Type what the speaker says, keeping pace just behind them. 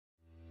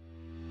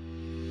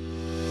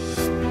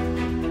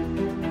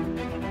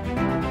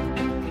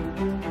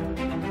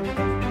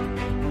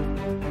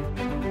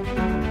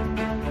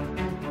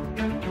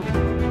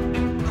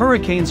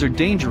Hurricanes are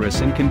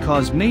dangerous and can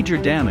cause major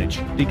damage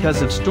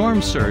because of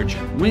storm surge,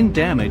 wind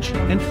damage,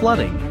 and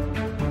flooding.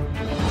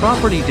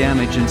 Property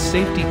damage and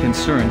safety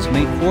concerns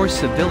may force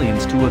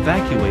civilians to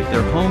evacuate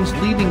their homes,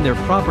 leaving their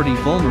property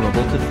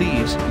vulnerable to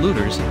thieves,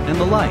 looters, and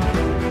the like.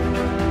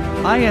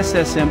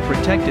 ISSM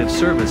Protective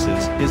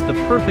Services is the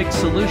perfect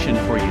solution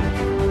for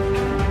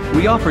you.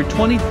 We offer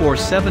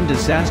 24/7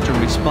 disaster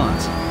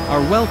response. Our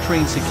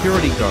well-trained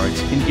security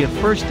guards can give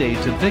first aid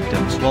to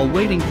victims while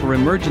waiting for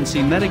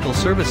emergency medical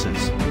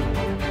services.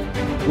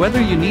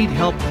 Whether you need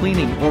help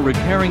cleaning or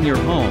repairing your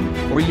home,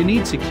 or you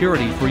need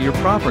security for your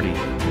property,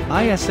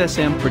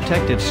 ISSM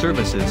Protective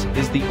Services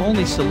is the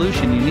only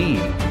solution you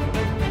need.